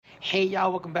Hey y'all,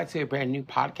 welcome back to a brand new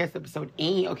podcast episode.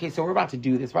 Okay, so we're about to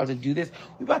do this. We're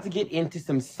about to get into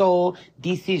some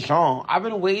SoulDecision. I've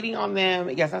been waiting on them.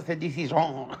 Yes, I said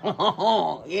Decision.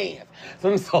 Yes.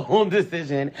 Some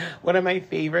SoulDecision. One of my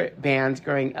favorite bands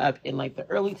growing up in like the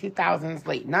early 2000s,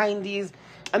 late 90s.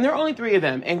 And there are only three of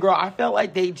them. And girl, I felt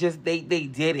like they did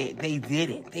it. They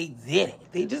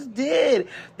just did.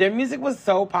 Their music was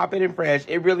so poppin' and fresh.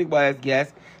 It really was,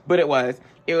 yes. But it was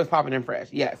popping and fresh.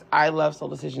 Yes, I love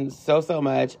SoulDecision so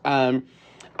much. I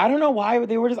don't know why, but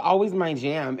they were just always my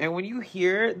jam. And when you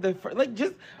hear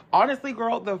just honestly,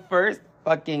 girl, the first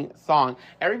fucking song,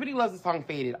 everybody loves the song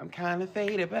Faded. I'm kind of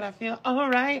faded, but I feel all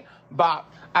right.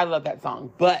 Bop. I love that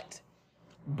song. But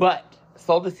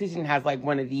SoulDecision has like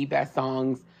one of the best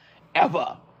songs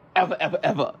ever.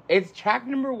 It's track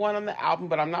number 1 on the album,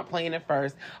 but I'm not playing it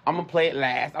first. I'm going to play it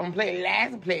last. I'm going to play it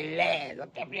last.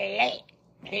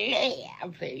 It's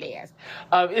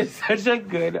such a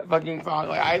good fucking song.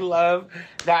 Like, I love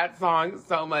that song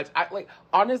so much.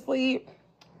 Honestly,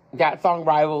 that song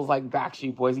rivals like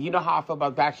Backstreet Boys. You know how I feel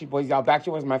about Backstreet Boys, y'all.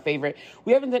 Backstreet Boys are my favorite.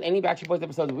 We haven't done any Backstreet Boys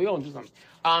episodes. We don't do some.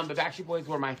 The Backstreet Boys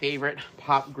were my favorite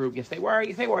pop group. Yes, they were.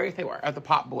 The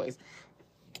Pop Boys.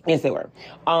 Yes, they were.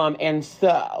 And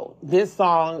so this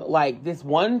song, like this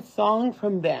one song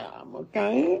from them,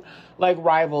 okay, like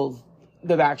rivals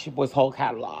the Backstreet Boys' whole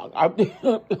catalog.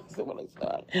 That's what I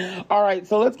said. All right,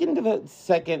 so let's get into the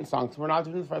second song. So we're not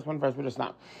doing the first one first. We're just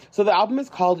not. So the album is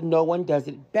called No One Does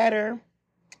It Better.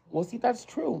 We'll see if that's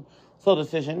true.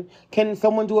 SoulDecision. Can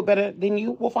someone do it better than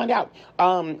you? We'll find out.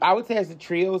 I would say as the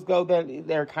trios go,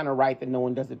 they're kind of right that no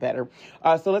one does it better.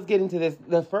 So let's get into this.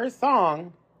 The first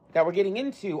song that we're getting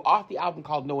into off the album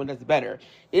called No One Does It Better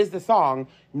is the song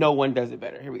No One Does It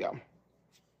Better. Here we go.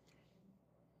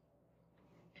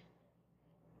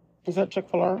 Is that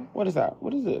Chick-fil-A? What is that?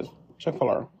 What is this?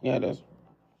 Chick-fil-A. Yeah, it is.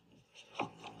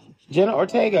 Jenna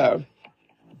Ortega.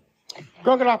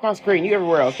 Girl, get off my screen. You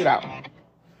everywhere else. Get out.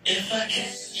 If I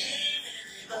can't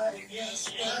anybody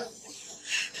else you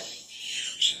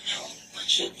know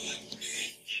what you need.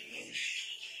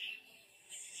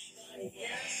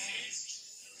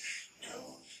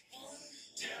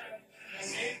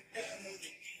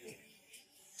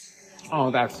 Oh,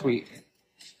 that's sweet.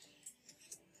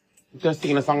 They're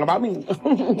singing a song about me. I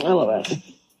love it.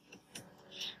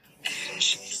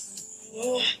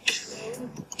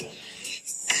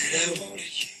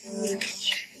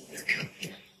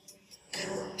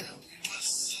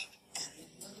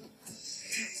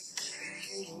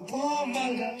 Oh, my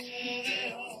love.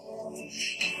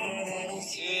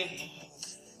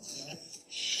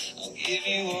 I'll give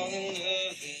you all the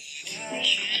love that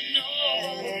you know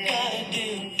what I do.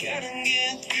 Gotta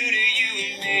get through to you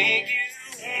and make you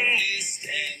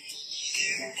understand.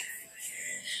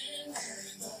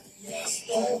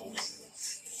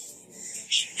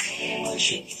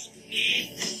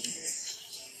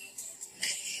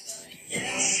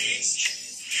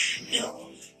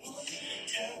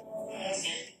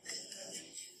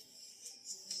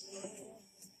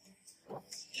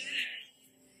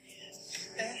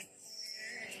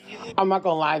 I'm not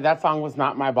gonna lie, that song was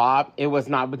not my bop. It was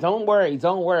not, but don't worry.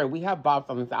 We have bops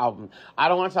on this album. I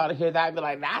don't want y'all to hear that and be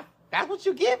like, that's what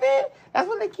you give it? That's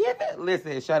what they give it?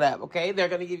 Listen, shut up, okay? They're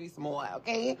gonna give you some more,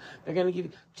 okay? They're gonna give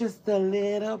you just a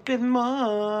little bit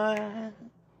more.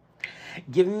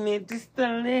 Give me just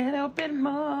a little bit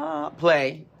more.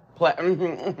 Play.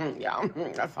 Yeah,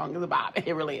 that song is a bop.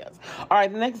 It really is. All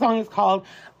right, the next song is called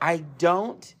I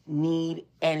Don't Need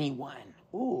Anyone.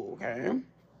 Ooh, okay.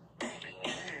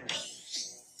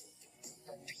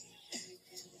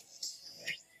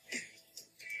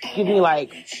 Give me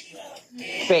like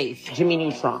Space, Jimmy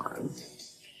Neutron.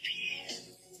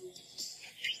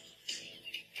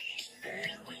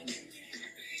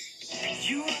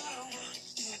 You are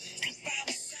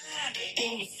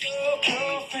so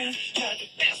girlfriend, tried to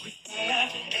mess with my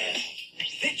life.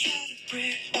 They try to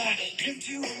break my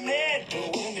into a man,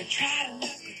 but when they try to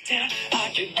knock me down, I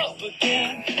get up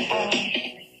again.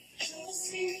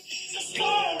 See the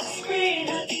scar on the screen,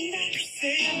 I can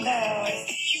say it now. It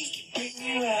used to bring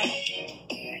you out.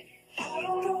 I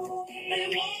don't know what they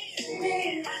want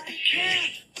me. I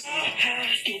can't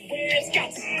hide the way it's got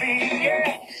to be.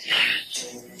 Yeah.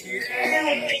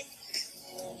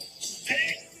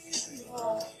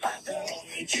 I know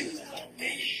that you love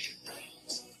me.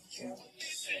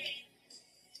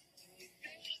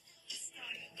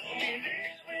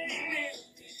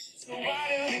 So why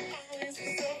do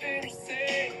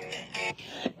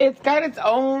It's got its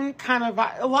own kind of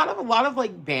a lot of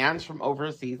like bands from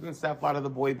overseas and stuff. A lot of the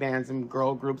boy bands and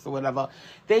girl groups or whatever.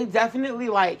 They definitely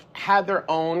like had their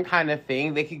own kind of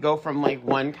thing. They could go from like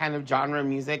one kind of genre of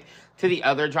music to the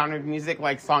other genre of music,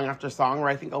 like song after song. Where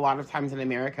I think a lot of times in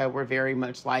America we're very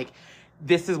much like,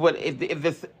 this is what if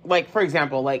this, like, for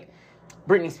example, like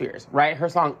Britney Spears, right? Her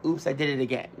song "Oops, I Did It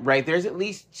Again," right? There's at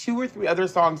least 2 or 3 other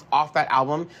songs off that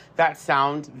album that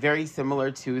sound very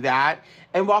similar to that.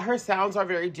 And while her sounds are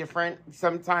very different,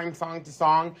 sometimes song to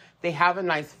song, they have a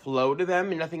nice flow to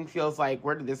them, and nothing feels like,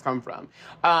 where did this come from?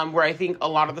 Where I think a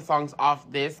lot of the songs off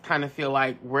this kind of feel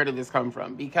like, where did this come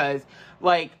from? Because,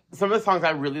 like, some of the songs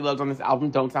I really loved on this album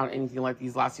don't sound anything like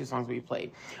these last 2 songs we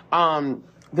played.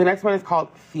 The next one is called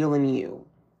 "Feeling You."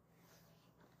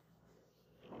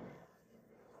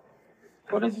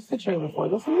 What is this a trailer for?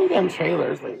 There's so many damn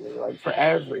trailers lately, like, for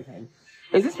everything.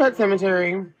 Is this Pet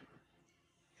Cemetery?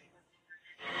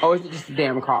 Oh, is it just a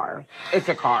damn car? It's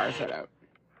a car, shut up.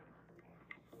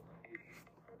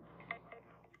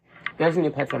 There's a new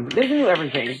Pet Cemetery. There's a new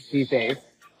everything these days.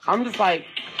 I'm just like,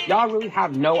 y'all really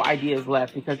have no ideas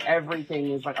left because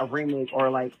everything is like a remake or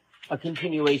like a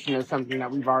continuation of something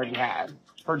that we've already had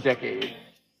for decades.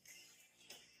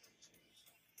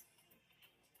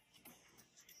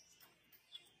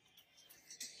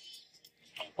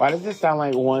 Why does this sound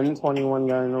like 121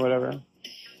 Gun or whatever?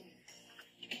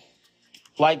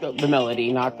 Like the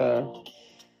melody, not the...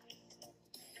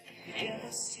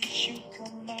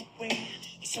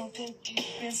 Something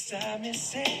deep inside me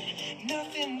said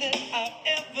nothing that I've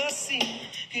ever seen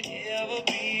could ever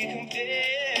be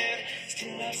compared.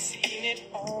 Still I've seen it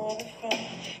all before,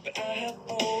 but I have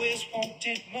always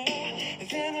wanted more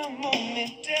than a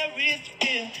momentary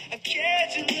thrill. I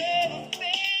catch a little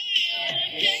thing.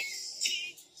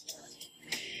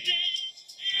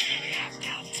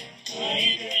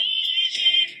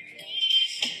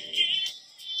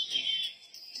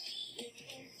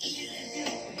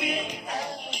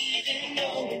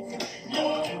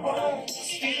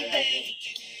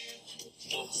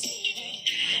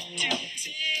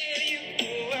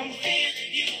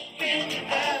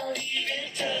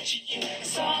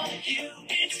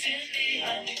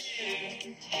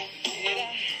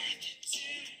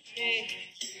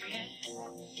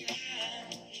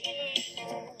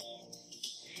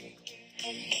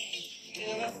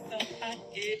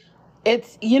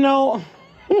 It's, you know,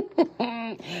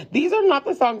 these are not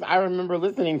the songs I remember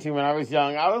listening to when I was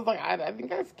young. I was like, I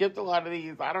think I skipped a lot of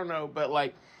these. I don't know, but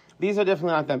like, these are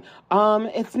definitely not them.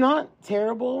 It's not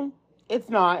terrible. It's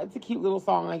not. It's a cute little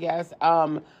song, I guess.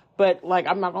 But like,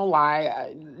 I'm not gonna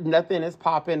lie, nothing is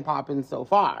popping so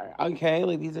far. Okay,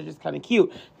 like these are just kind of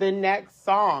cute. The next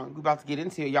song we're about to get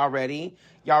into, y'all ready?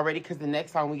 Y'all ready? Because the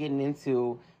next song we're getting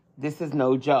into, this is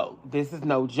no joke. This is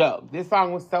no joke. This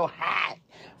song was so hot.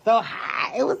 So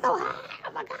hot. It was so hot.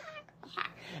 Oh my God.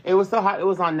 It was so hot. It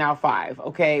was on Now 5.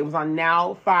 Okay. It was on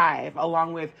Now 5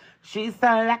 along with She's So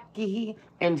Lucky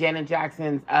and Janet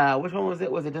Jackson's, which one was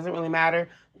it? Was it Doesn't Really Matter?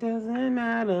 Doesn't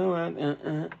matter what,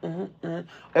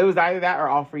 It was either that or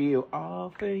All For You.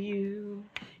 All for you.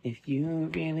 If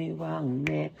you really want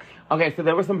it. Okay. So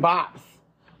there were some bops.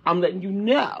 I'm letting you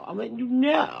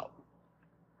know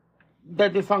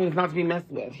that this song is not to be messed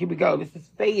with. Here we go. This is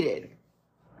Faded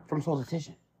from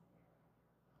SoulDecision.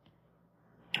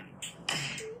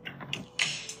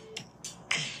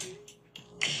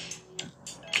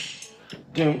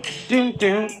 Doom, doom,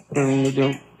 doom, doom,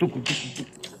 doom, doom,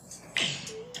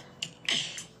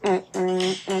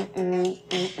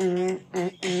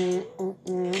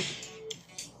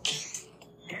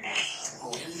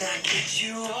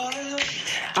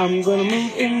 I'm gonna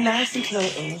move in nice and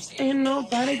close. Ain't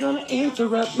nobody gonna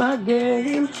interrupt my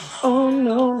game. Oh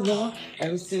no, no.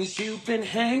 Ever since you've been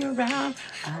hanging around,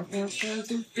 I've been trying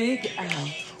to figure out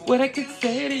what I could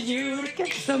say to you to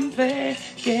get some play.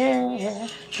 Yeah,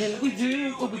 can we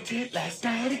do what we did last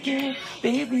night again?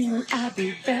 Baby, you and I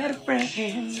be better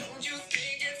friends.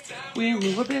 We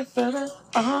move a bit further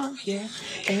on, yeah.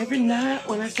 Every night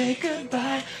when I say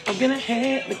goodbye, I'm gonna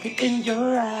hate looking in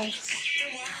your eyes.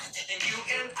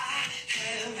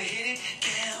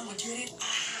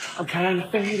 I'm trying to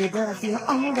fade it, but I feel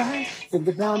alright. Think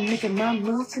about making my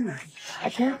move tonight. I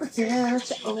can't pretend you're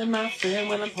only my friend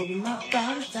when I'm holding my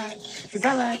body tight. Cause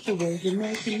I like the way you're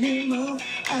making me move.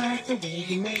 I like the way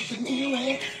you're making me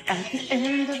wait. At the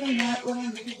end of the night when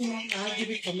I'm making you mine, you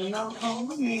be coming on home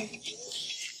with me.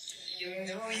 You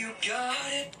know you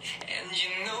got it, and you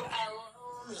know I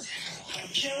want it. I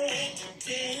can't wait to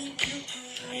take you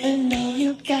home. I know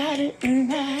you got it,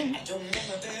 and I don't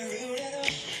wanna be rude at all.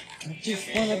 I just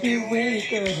wanna be where you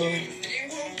go.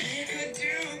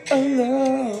 Oh,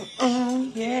 no.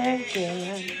 Oh, yeah,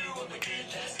 yeah.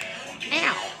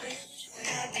 Ow.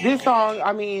 This song,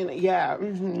 I mean, yeah.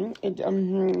 Yum, okay.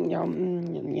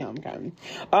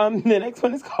 The next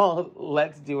one is called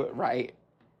Let's Do It Right.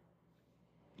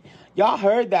 Y'all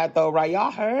heard that though, right?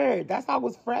 Y'all heard. That song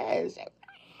was fresh.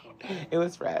 It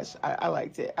was fresh. I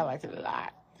liked it. I liked it a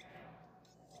lot.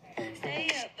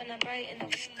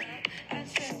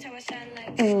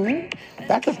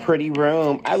 That's a pretty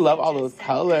room. I love all those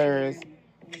colors.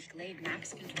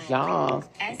 Y'all.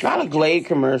 Not a Glade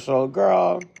commercial,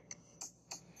 girl.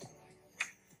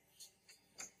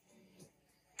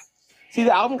 See,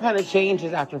 the album kind of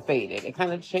changes after Faded. It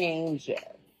kind of changes.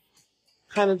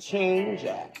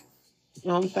 You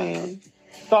know what I'm saying?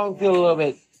 Songs feel a little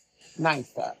bit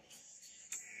nicer,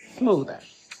 smoother,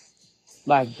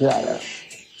 like better.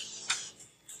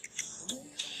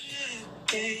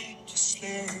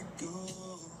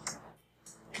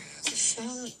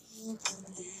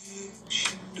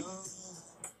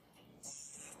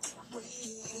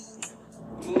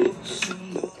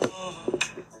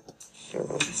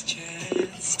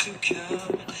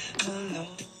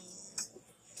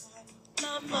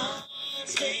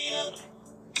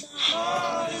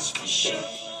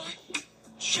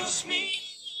 Trust me,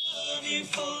 love you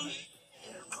for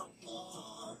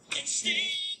and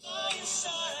stay by your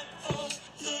side for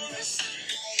the rest of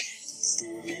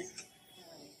life.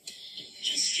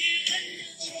 Just you and me.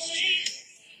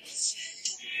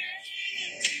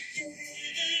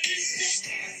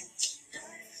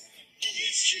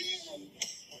 It's true.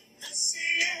 I say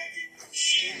I didn't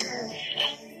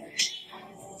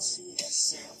see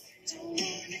yourself. Don't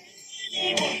want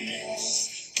anyone else.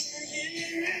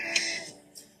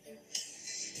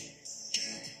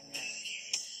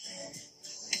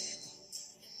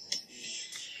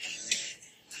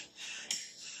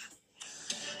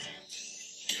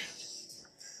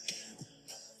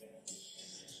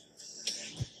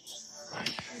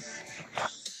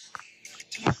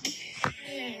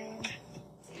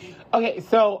 Okay,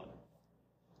 so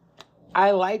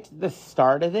I liked the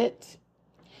start of it.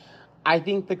 I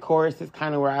think the chorus is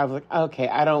kind of where I was like, okay,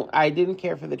 I didn't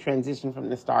care for the transition from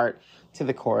the start to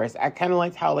the chorus. I kind of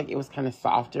liked how like it was kind of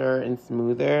softer and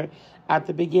smoother at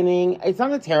the beginning. It's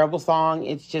not a terrible song.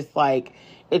 It's just like,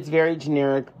 it's very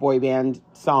generic boy band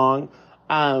song.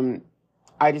 I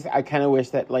kind of wish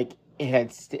that like it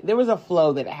had, there was a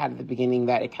flow that it had at the beginning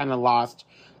that it kind of lost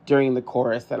during the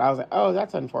chorus that I was like, oh,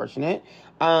 that's unfortunate.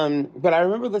 But I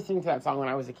remember listening to that song when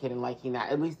I was a kid and liking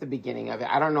that, at least the beginning of it.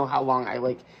 I don't know how long I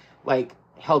like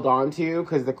held on to,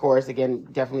 because the chorus again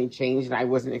definitely changed and I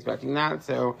wasn't expecting that.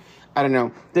 So I don't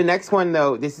know. The next one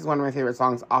though, this is one of my favorite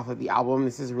songs off of the album.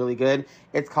 This is really good.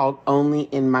 It's called Only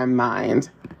in My Mind.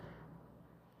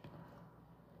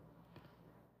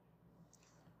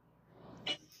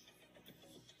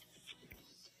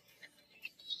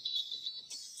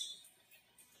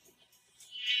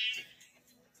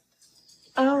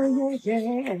 Oh yeah,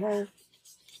 yeah.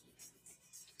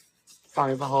 Song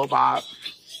is a whole bop.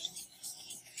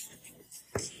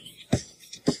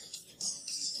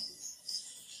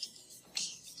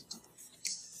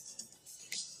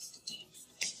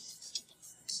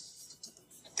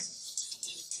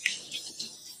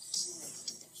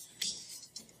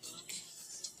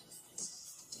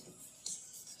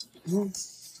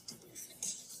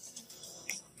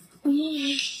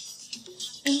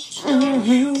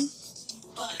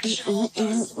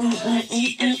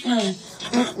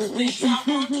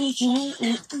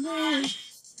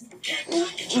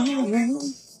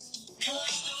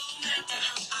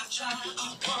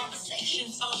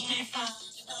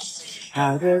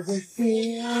 How does it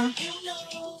feel?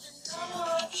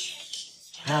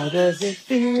 How does it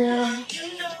feel?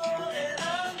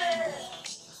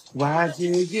 Why do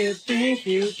you think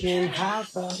you can hide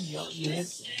from your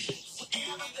miss?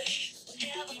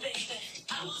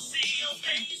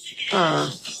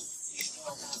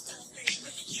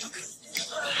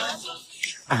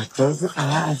 I close my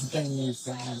eyes, baby.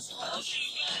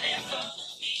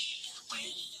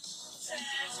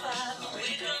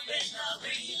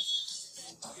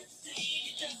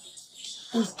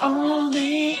 It's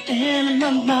only in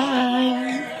my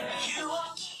mind.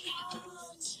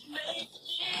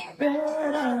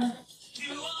 Better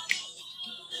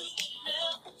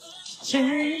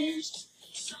change.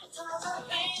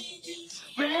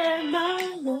 Read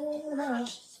my letter.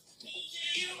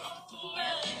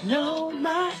 Know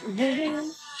my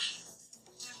name.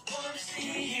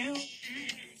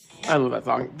 I love that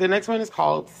song. The next one is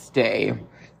called Stay.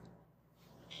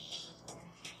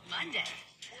 Monday.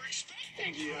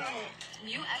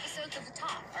 New episodes of The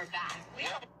Top are back.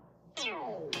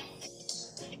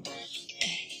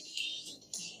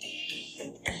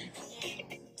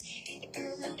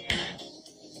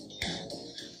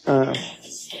 Uh,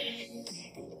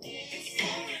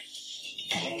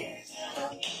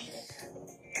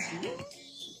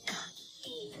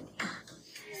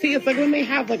 See, it's like when they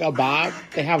have like a bop,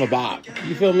 they have a bop.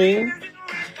 You feel me?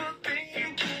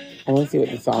 I want to see what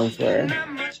the songs were.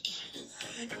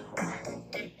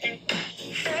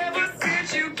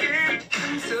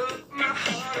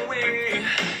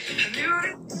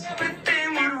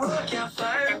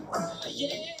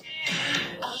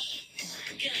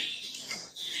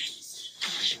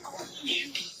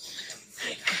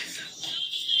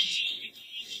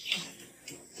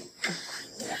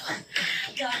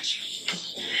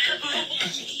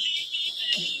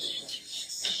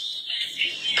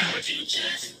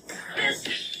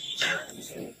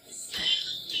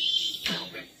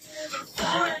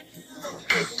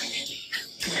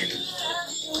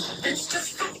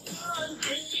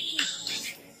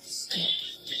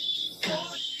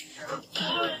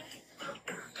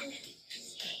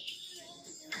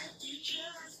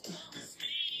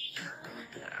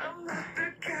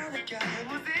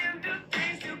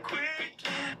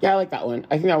 Yeah, I like that one.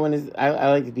 I think that one is, I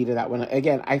like the beat of that one.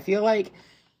 Again, I feel like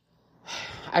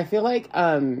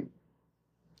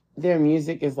their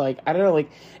music is like, I don't know,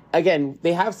 like, again,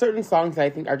 they have certain songs that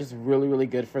I think are just really, really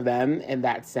good for them and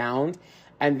that sound.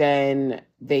 And then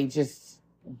they just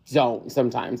don't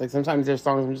sometimes. Like, sometimes there's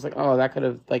songs I'm just like, oh, that could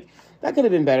have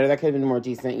been better. That could have been more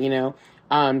decent, you know?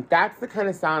 That's the kind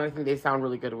of sound I think they sound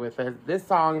really good with. This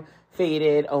song,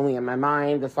 Faded, Only in My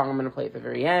Mind, the song I'm going to play at the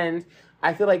very end.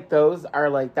 I feel like those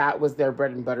are like, that was their bread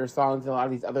and butter songs. And a lot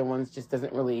of these other ones just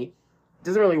doesn't really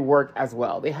work as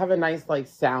well. They have a nice like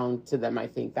sound to them. I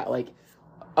think that like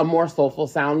a more soulful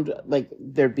sound, like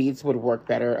their beats would work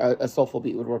better. A soulful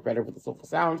beat would work better with a soulful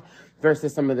sound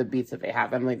versus some of the beats that they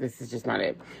have. I'm like, this is just not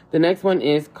it. The next one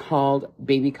is called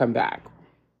Baby Come Back.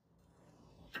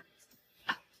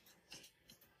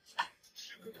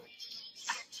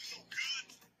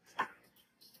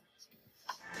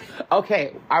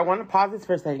 Okay, I want to pause this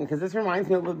for a second because this reminds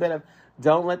me a little bit of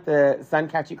Don't Let the Sun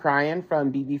Catch You Crying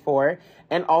from BB4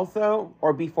 and also,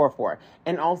 or B44.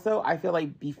 And also, I feel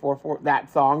like B44,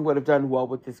 that song would have done well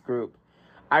with this group.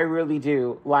 I really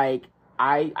do. Like,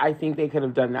 I think they could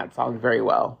have done that song very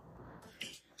well.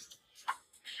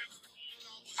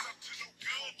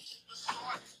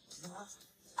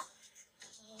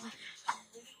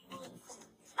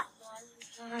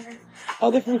 Oh,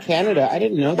 they're from Canada. I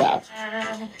didn't know that.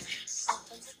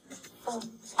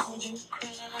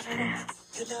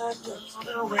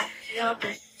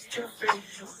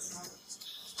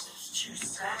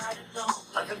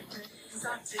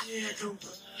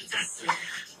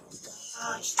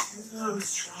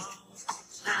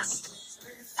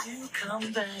 You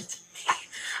come back to me.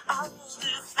 I know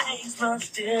this things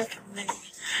much differently.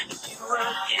 If you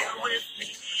are here with me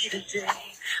today,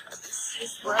 this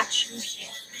is what you hear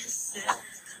me say.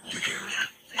 We could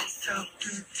have been so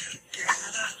good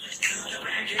together. Could have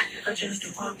made it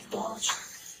just one more try.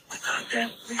 I thought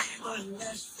that we were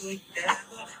less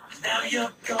together. Now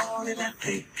you're gone and I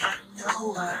think I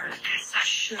know why. Guess I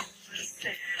should have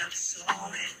said I'm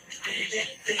sorry. Baby,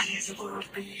 things will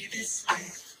be this way.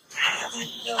 Heaven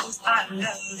knows I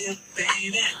love you,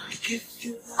 baby. If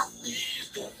you love me,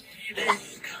 baby,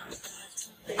 come back to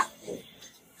me.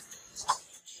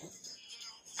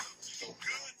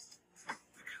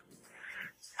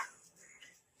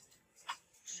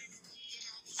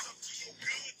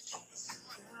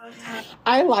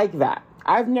 I like that.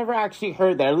 I've never actually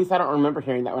heard that. At least I don't remember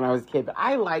hearing that when I was a kid, but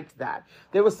I liked that.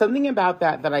 There was something about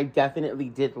that I definitely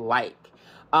did like.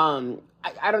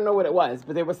 I don't know what it was,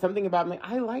 but there was something about me.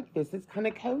 I like this. It's kind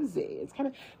of cozy.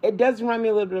 It does remind me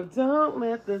a little bit of Don't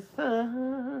Let the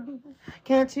Sun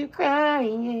Catch You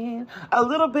Crying. A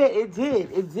little bit. It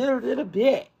did a little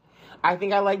bit. I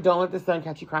think I like Don't Let the Sun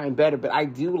Catch You Crying better, but I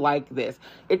do like this.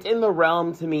 It's in the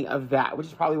realm to me of that, which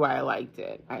is probably why I liked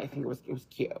it. I think it was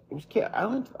cute. It was cute. I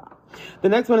liked that. The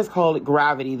next one is called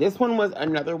Gravity. This one was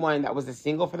another one that was a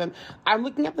single for them. I'm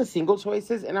looking at the single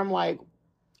choices, and I'm like,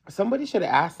 somebody should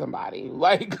have asked somebody.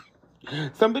 Like,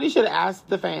 somebody should have asked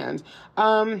the fans.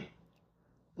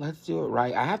 Let's do it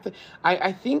right.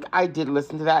 I think I did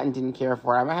listen to that and didn't care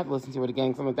for it. I might have to listen to it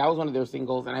again. Because that was one of their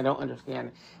singles, and I don't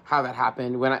understand how that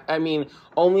happened. I mean,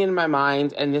 Only in My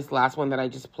Mind, and this last one that I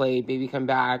just played, Baby Come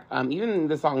Back, even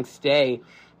the song Stay,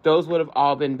 those would have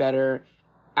all been better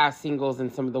as singles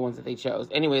than some of the ones that they chose.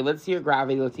 Anyway, let's hear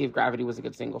Gravity. Let's see if Gravity was a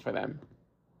good single for them.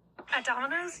 At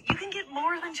Domino's, you can get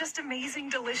more than just amazing,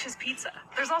 delicious pizza.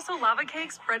 There's also lava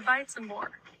cakes, bread bites, and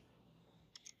more.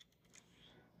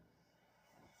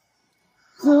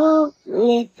 Don't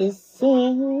let the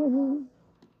sun.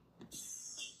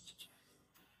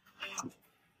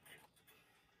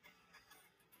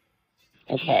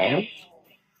 Okay.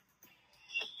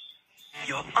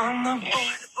 You're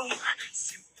unavoidable,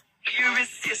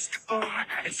 irresistible,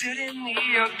 and certainly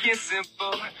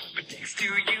unkissable. But next to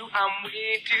you, I'm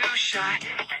way too shy.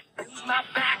 I lose my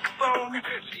backbone,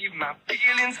 leave my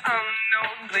feelings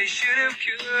unknown. Play should've,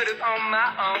 could've on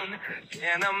my own,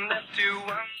 and I'm left to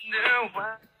wonder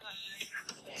why.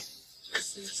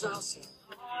 This is all so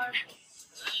hard.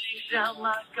 Letting down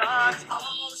my guards,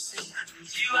 all the same.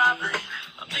 You I blame,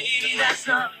 or maybe that's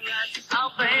not right.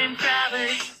 I'll blame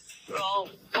gravity for all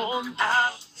falling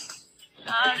out.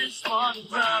 I just want to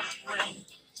run away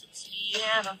to see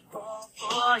and I fall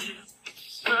for you.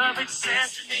 Perfect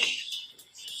sense to me,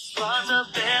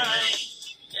 responsibility.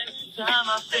 Every time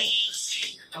I fail to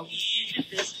see how easy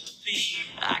this could be,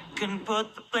 I can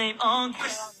put the blame on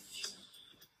gravity.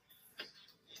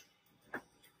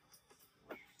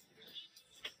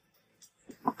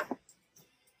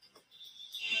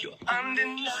 You're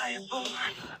undeniable.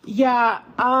 Yeah,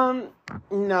 no,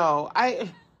 no,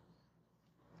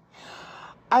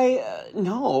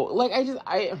 like,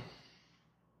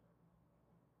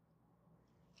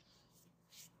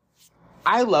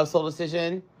 I love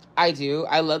SoulDecision. I do.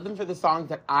 I love them for the songs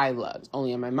that I loved.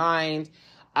 Only in My Mind,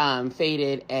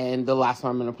 Faded, and the last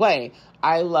one I'm going to play.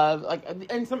 I love, like,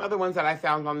 and some other ones that I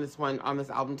found on this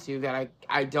album too, that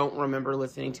I don't remember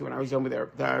listening to when I was young,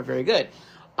 but they're very good.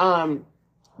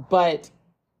 But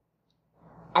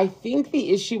I think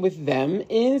the issue with them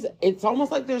is it's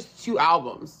almost like there's two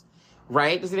albums,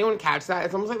 right? Does anyone catch that?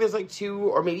 It's almost like there's like two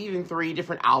or maybe even three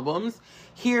different albums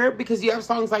here, because you have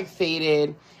songs like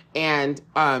Faded and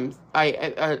what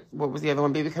was the other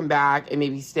one? Baby Come Back and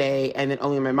Maybe Stay, and then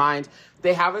Only in My Mind.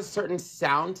 They have a certain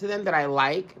sound to them that I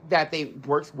like, that they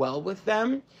works well with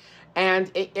them. And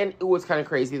it was kind of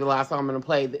crazy. The last song I'm going to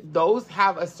play, those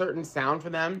have a certain sound for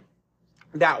them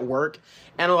that work.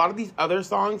 And a lot of these other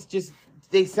songs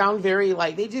they sound very,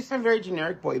 like, they just sound very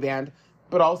generic boy band,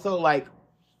 but also, like,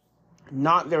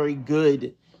 not very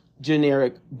good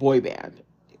generic boy band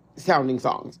sounding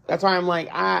songs. That's why I'm like,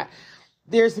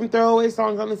 there's some throwaway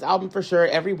songs on this album for sure.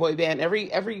 Every boy band,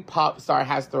 every pop star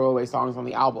has throwaway songs on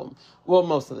the album. Well,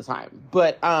 most of the time.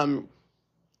 But, I'm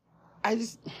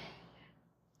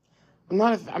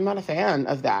not a fan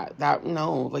of that.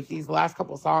 Like these last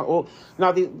couple songs. Well,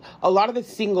 a lot of the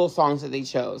single songs that they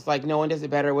chose. Like No One Does It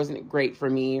Better wasn't great for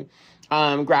me.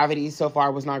 Gravity so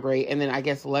far was not great. And then I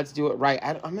guess Let's Do It Right.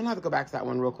 I'm gonna have to go back to that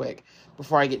one real quick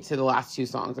before I get to the last two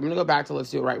songs. I'm gonna go back to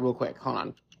Let's Do It Right real quick. Hold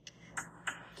on.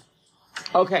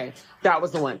 Okay, that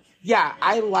was the one. Yeah,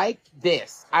 I like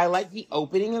this. I like the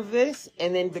opening of this,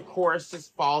 and then the chorus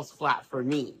just falls flat for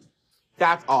me.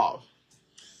 That's all.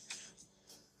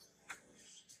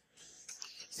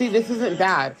 See, this isn't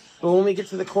bad, but when we get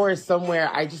to the chorus somewhere,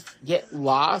 I just get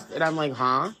lost, and I'm like,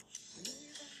 huh?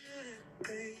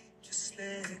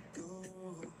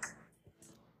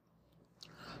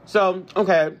 So,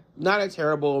 okay, not a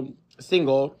terrible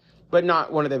single, but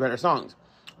not one of their better songs.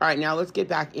 All right, now let's get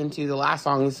back into the last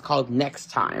song. This is called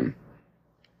Next Time.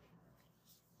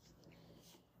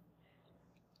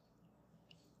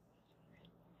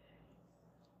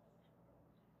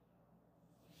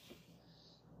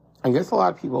 I guess a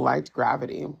lot of people liked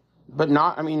Gravity, but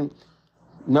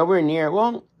nowhere near,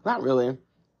 well, not really.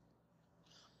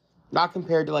 Not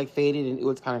compared to, like, Faded and It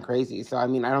Was Kind of Crazy. So, I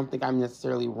don't think I'm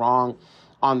necessarily wrong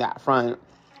on that front.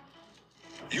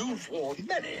 You've worn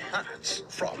many hats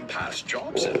from past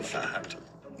jobs, in fact.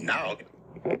 Now...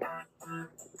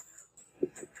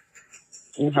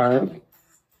 Okay.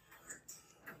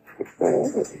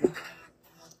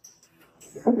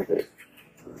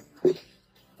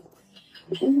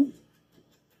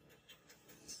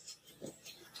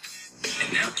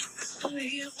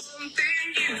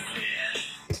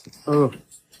 Oh.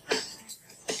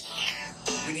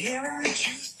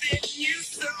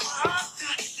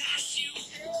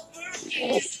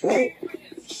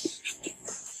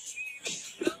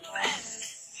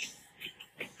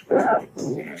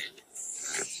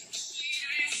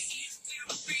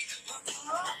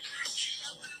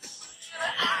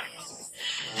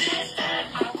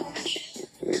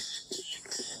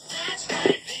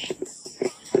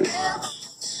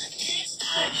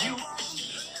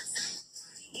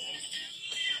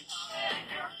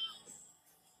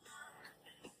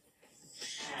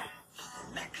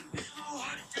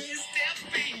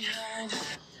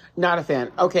 Not a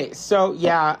fan. Okay, so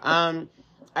yeah,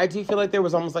 I do feel like there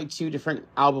was almost like two different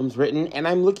albums written, and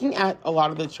I'm looking at a lot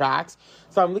of the tracks.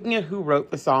 So I'm looking at who wrote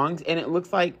the songs, and it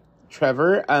looks like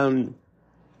Trevor,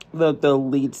 the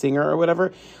lead singer or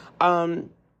whatever.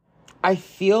 I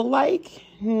feel like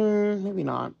maybe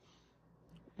not.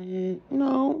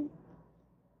 No.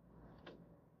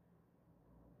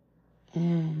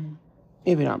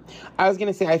 Maybe not. I was going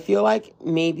to say, I feel like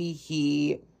maybe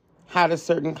he had a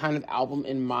certain kind of album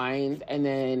in mind, and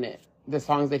then the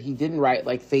songs that he didn't write,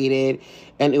 like Faded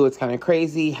and It Was Kind of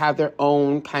Crazy, have their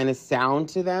own kind of sound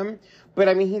to them. But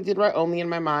I mean, he did write Only in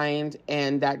My Mind,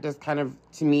 and that does kind of,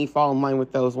 to me, fall in line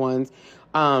with those ones.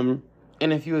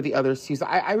 And a few of the others too. So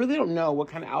I really don't know what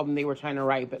kind of album they were trying to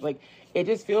write, but like, it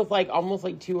just feels like almost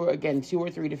like two or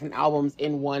three different albums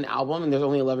in one album, and there's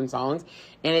only 11 songs,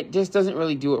 and it just doesn't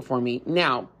really do it for me.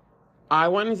 Now, I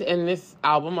wanted to end this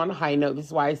album on a high note. This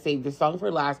is why I saved this song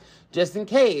for last, just in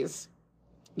case,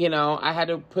 you know, I had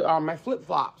to put on my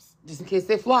flip-flops, just in case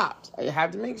they flopped. I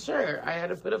had to make sure. I had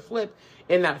to put a flip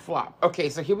in that flop. Okay,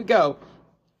 so here we go.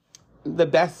 The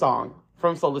best song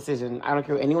from SoulDecision. I don't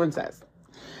care what anyone says.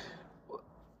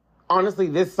 Honestly,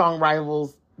 this song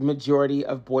rivals majority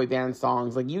of boy band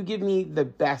songs. Like, you give me the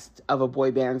best of a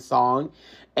boy band song,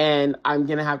 and I'm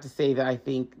going to have to say that I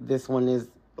think this one is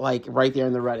like right there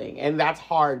in the running. And that's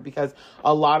hard because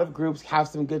a lot of groups have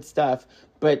some good stuff,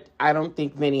 but I don't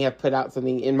think many have put out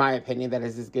something, in my opinion, that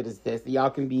is as good as this. Y'all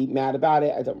can be mad about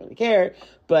it. I don't really care.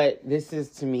 But this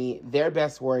is, to me, their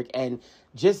best work, and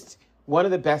just one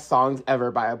of the best songs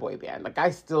ever by a boy band. Like,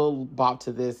 I still bop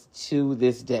to this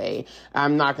day.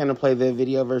 I'm not going to play the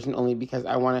video version only because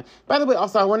I want to... By the way,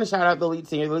 also, I want to shout out the lead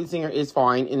singer. The lead singer is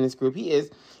fine in this group. He is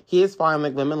fine,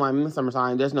 like lemon lime in the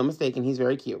summertime. There's no mistake, and he's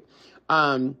very cute.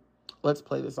 Let's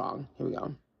play the song. Here we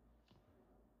go.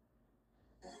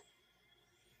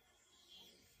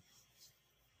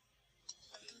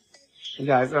 You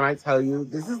guys, when I tell you,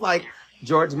 this is like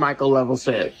George Michael level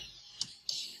shit.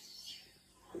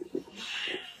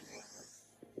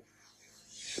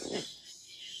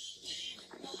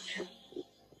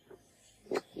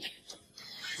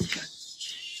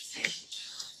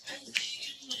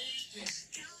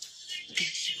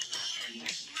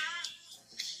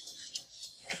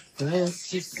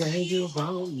 First you say you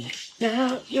want me,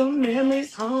 now your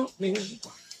memories haunt me.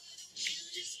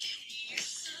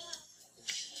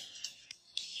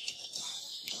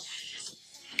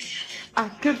 I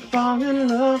could fall in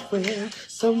love with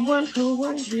someone who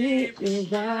would treat me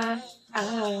right.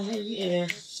 Yeah.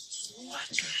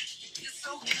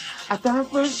 I thought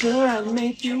for sure I'd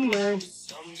make you mine.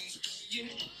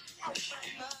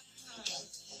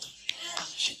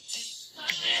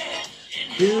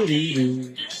 Do do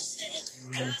do.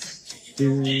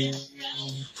 Do do do.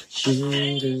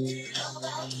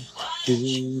 Do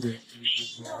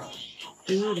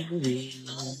do do.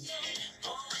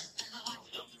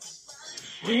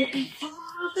 Waiting for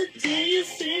the day you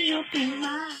say you'll be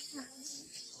mine.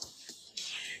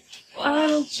 Why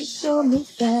don't you show me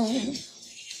that?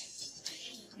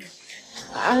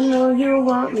 I know you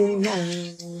want me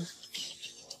now.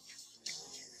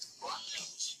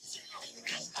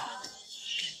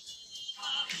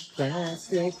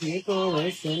 Plastic people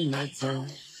wasting my time.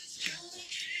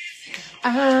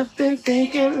 I've been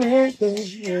thinking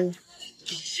lately.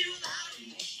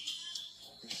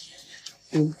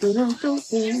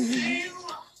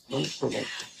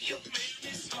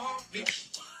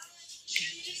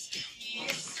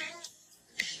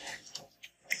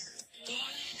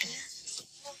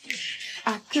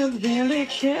 I could really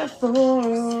care for.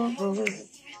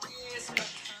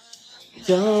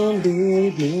 Don't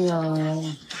leave me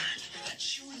on.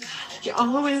 You're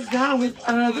always down with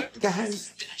other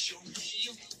guys.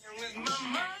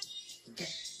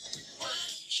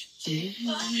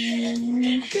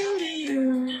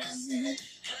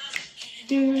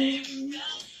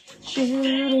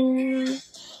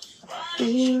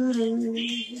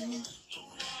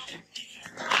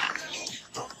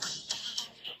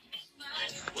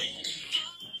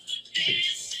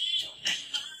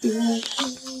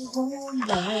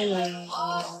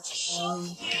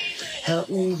 Help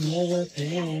me never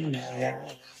pain my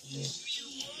life.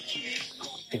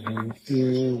 If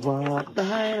you want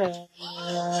my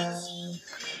love,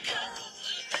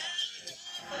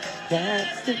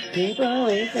 that's the people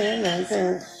waiting like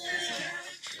that.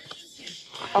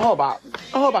 A whole bop.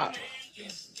 A whole bop.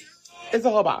 It's a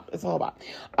whole bop. It's a whole bop.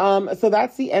 So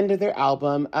that's the end of their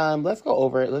album. Let's go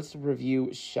over it. Let's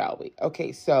review, shall we?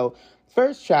 Okay, so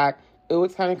first track, It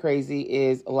Was Kind of Crazy,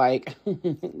 is like,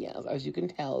 yes, as you can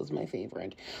tell, is my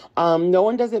favorite. No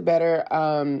One Does It Better.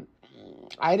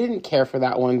 I didn't care for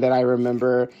that one that I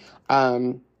remember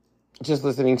just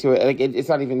listening to it. Like, it's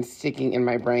not even sticking in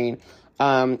my brain.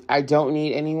 I Don't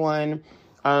Need Anyone.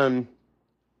 It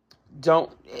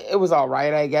was all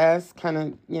right, I guess.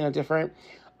 Kind of, different.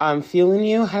 Feeling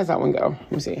You. How does that one go?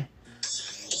 Let me see.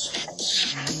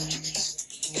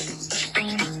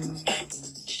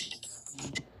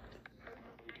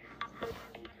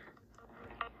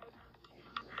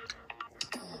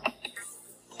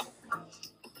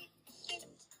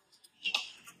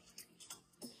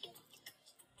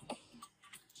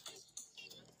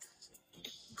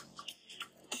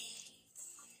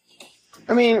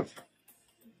 I mean,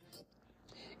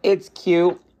 it's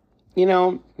cute. You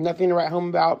know, nothing to write home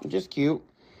about. Just cute.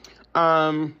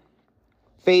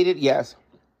 Faded, yes.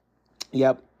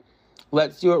 Yep.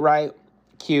 Let's Do It Right.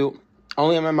 Cute.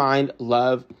 Only on My Mind.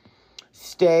 Love.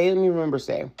 Stay. Let me remember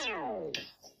Stay.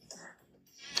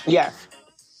 Yes.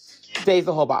 Stay's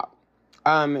the whole bop.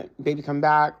 Baby Come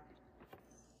Back.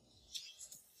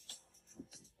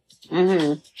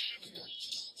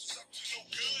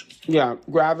 Yeah.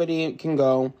 Gravity can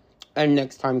go. And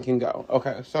Next Time can go.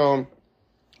 Okay, so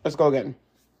let's go again.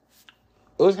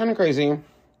 It was kind of crazy.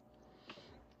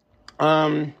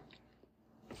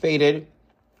 Faded.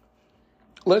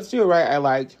 Let's Do It Right. I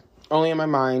liked. Only in My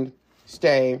Mind.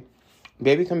 Stay.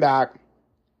 Baby Come Back.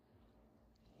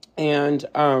 And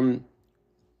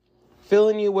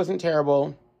Feeling You wasn't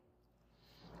terrible.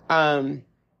 And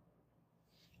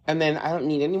then I Don't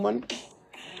Need Anyone.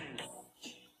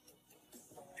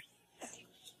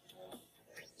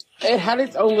 It had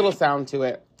its own little sound to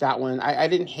it, that one. I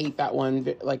didn't hate that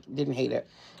one. Like, didn't hate it.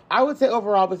 I would say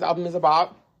overall this album is a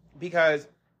bop because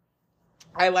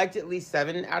I liked at least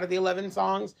 7 out of the 11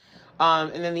 songs.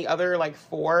 And then the other, like,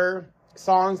 4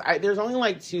 songs, there's only,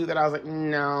 like, 2 that I was like,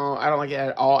 no, I don't like it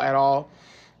at all.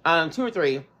 2 or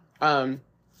 3.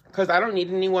 Because I Don't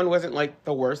Need Anyone wasn't, like,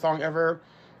 the worst song ever.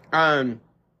 I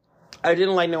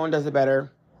didn't like No One Does It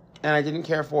Better. And I didn't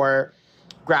care for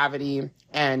Gravity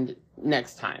and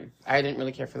Next Time. I didn't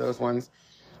really care for those ones.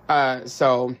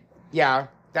 So, yeah,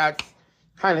 that's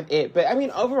kind of it. But, I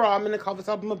mean, overall, I'm going to call this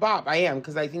album a bop. I am,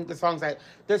 because I think the songs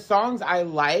I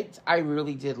liked, I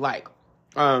really did like.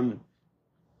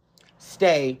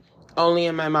 Stay, Only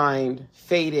in My Mind,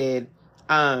 Faded,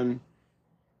 oh,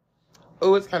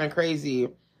 it's kind of crazy.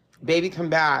 Baby Come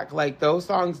Back, like, those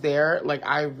songs there, like,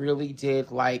 I really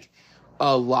did like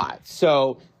a lot.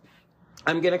 So,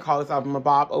 I'm going to call this album a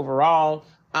bop overall.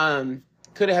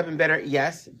 Could it have been better?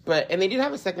 Yes. And they did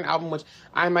have a second album, which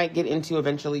I might get into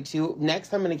eventually too.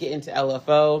 Next, I'm going to get into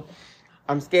LFO.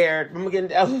 I'm scared. I'm going to get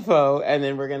into LFO, and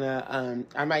then we're going to,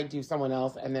 I might do someone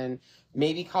else, and then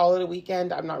maybe call it a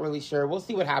weekend. I'm not really sure. We'll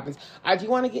see what happens. I do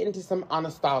want to get into some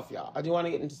Anastasia.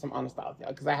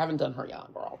 Because I haven't done her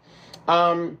yet, girl.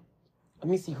 Let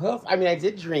me see who else. I mean, I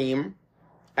did Dream.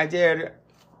 I did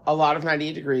a lot of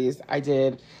 98 Degrees.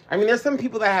 There's some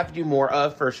people that I have to do more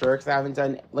of for sure, because I haven't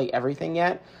done, like, everything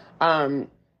yet. I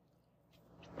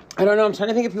don't know. I'm trying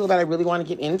to think of people that I really want to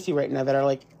get into right now that are,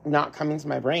 like, not coming to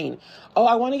my brain. Oh,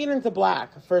 I want to get into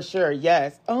Black, for sure.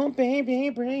 Yes. Oh, baby,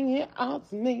 bring it all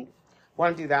to me.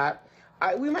 Want to do that.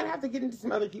 We might have to get into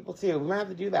some other people, too. We might have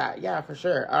to do that. Yeah, for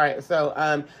sure. All right. So,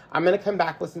 I'm going to come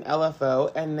back with some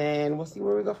LFO, and then we'll see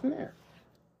where we go from there.